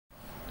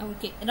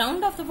Okay,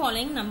 round of the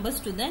following numbers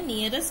to the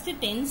nearest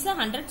tens,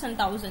 hundreds and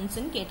thousands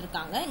ன்னு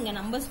கேட்டிருக்காங்க. இங்க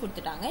numbers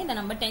கொடுத்துட்டாங்க. இந்த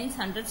number tens,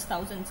 hundreds,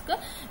 thousandsக்கு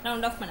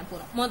round off பண்ண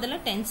போறோம். முதல்ல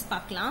tens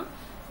பார்க்கலாம்.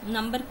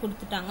 நம்பர்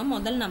கொடுத்துட்டாங்க.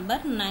 முதல்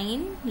நம்பர்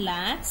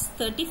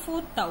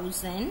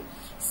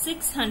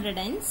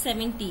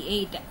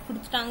 9,34,678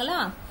 கொடுத்துட்டாங்களா?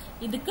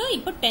 இதுக்கு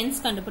இப்போ tens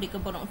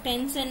கண்டுபிடிக்க போறோம்.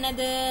 tens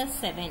என்னது?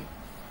 7.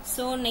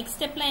 So next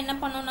stepல என்ன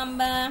பண்ணோம்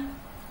நம்ம?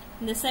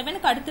 இந்த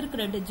 7க்கு அடுத்து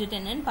இருக்கிற digit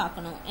என்னன்னு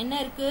பார்க்கணும். என்ன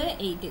இருக்கு?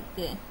 8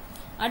 இருக்கு.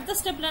 அடுத்த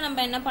ஸ்டெப்ல நம்ம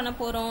என்ன பண்ண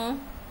போறோம்?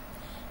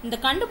 இந்த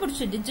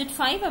கண்டுபிடிச்ச டிஜிட்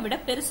 5 விட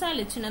பெருசா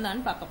இல்ல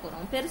சின்னதான்னு பார்க்க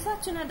போறோம். பெருசா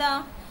சின்னதா?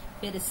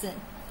 பெருசு.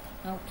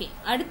 ஓகே,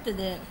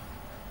 அடுத்தது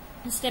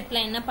ஸ்டெப்ல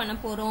என்ன பண்ண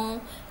போறோம்?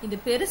 இது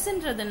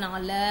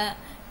பெருசுன்றதுனால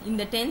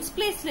இந்த டென்ஸ்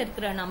பிளேஸ்ல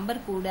இருக்கிற நம்பர்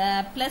கூட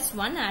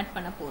 +1 ஆட்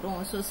பண்ண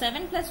போறோம். சோ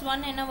 7 +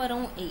 1 என்ன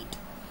வரும்? 8.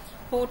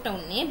 போட்ட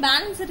உடனே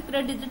பேலன்ஸ் இருக்கிற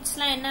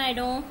டிஜிட்ஸ்லாம் என்ன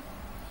ஆயிடும்?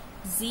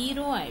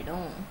 0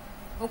 ஆயிடும்.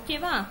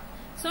 ஓகேவா?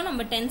 So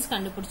நம்ம tens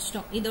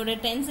கண்டுபிடிச்சிட்டோம். இதோட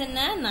tens என்ன?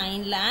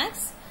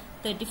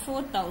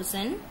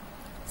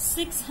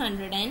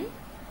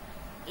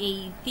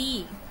 9,34,680.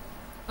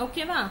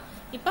 ஓகேவா?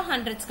 இப்ப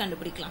hundreds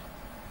கண்டுபிடிக்கலாம்.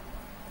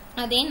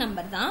 அதே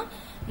நம்பர் தான்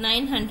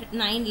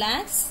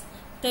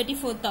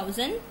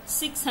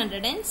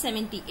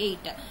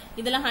 9,34,678.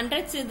 இதுல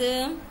hundreds இது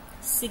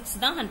 6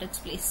 தான் hundreds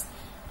place.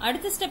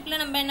 அடுத்த ஸ்டெப்ல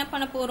நம்ம என்ன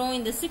பண்ண போறோம்?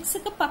 இந்த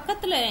 6க்கு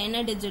பக்கத்துல என்ன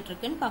டிஜிட்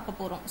இருக்குன்னு பார்க்க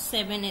போறோம்.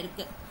 7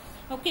 இருக்கு.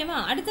 ஓகேவா?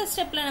 அடுத்த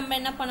ஸ்டெப்ல நம்ம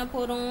என்ன பண்ண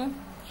போறோம்?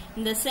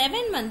 இந்த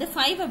 7 வந்து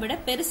 5 விட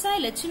பெருசா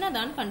இல்ல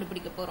சின்னதான்னு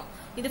கண்டுபிடிக்க போறோம்.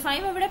 இது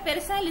 5 விட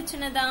பெருசா இல்ல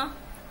சின்னதா?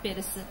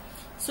 பெருசு.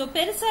 சோ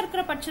பெருசா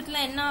இருக்கிற பட்சத்துல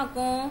என்ன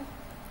ஆகும்?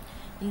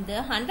 இந்த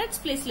hundreds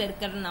பிளேஸ்ல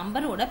இருக்கிற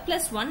நம்பரோட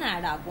 +1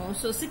 ஆட் ஆகும்.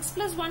 சோ 6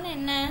 + 1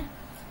 என்ன?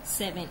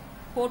 7.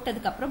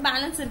 போட்டதுக்கு அப்புறம்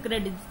பேலன்ஸ் இருக்கிற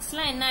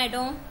டிஜிட்ஸ்லாம் என்ன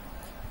ஆயிடும்?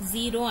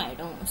 0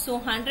 ஆயிடும். சோ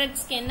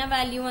hundredsக்கு என்ன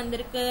வேல்யூ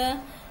வந்திருக்கு?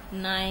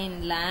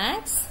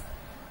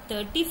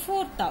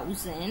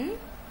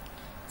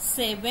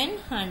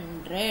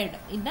 9,34,700.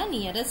 இதுதான்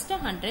நியரஸ்ட்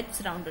hundreds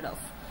rounded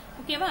off.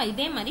 ஓகேவா?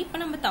 இதே மாதிரி இப்ப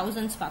நம்ம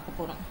thousands பார்க்க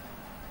போறோம்.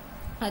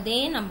 அதே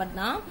நம்பர்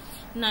தான்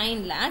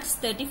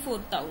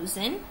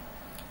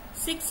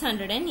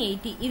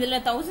 9,34,680. இதுல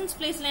thousands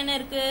பிளேஸ்ல என்ன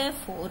இருக்கு?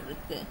 4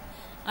 இருக்கு.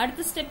 அடுத்த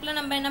ஸ்டெப்ல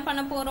நம்ம என்ன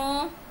பண்ண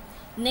போறோம்?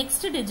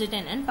 நெக்ஸ்ட் டிஜிட்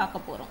என்னன்னு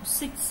பார்க்க போறோம்.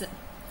 6.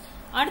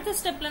 அடுத்த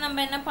ஸ்டெப்ல நம்ம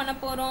என்ன பண்ண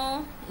போறோம்?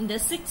 இந்த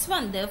 6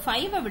 வந்து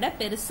 5 விட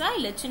பெருசா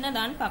இல்ல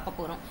சின்னதான்னு பார்க்க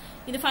போறோம்.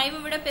 இது 5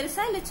 விட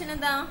பெருசா இல்ல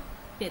சின்னதா?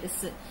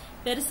 பெருசு.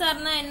 பெருசா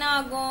இருந்தா என்ன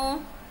ஆகும்?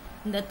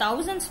 இந்த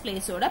thousands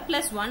பிளேஸோட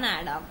 +1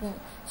 ஆட் ஆகும்.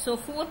 சோ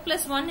 4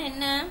 + 1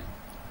 என்ன?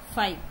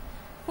 5.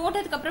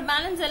 போட்டதுக்கு அப்புறம்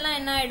பேலன்ஸ் எல்லாம்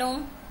என்ன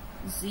ஆயிடும்?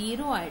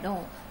 0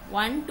 ஆயிடும்.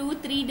 1 2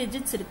 3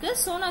 டிஜிட்ஸ் இருக்கு.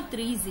 சோ நான்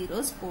 3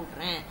 zeros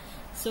போடுறேன்.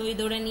 சோ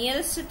இதோட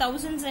நியரஸ்ட்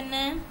thousands என்ன?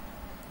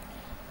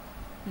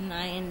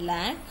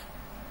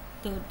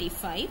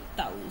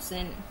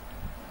 9,35,000.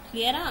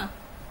 கிளியரா?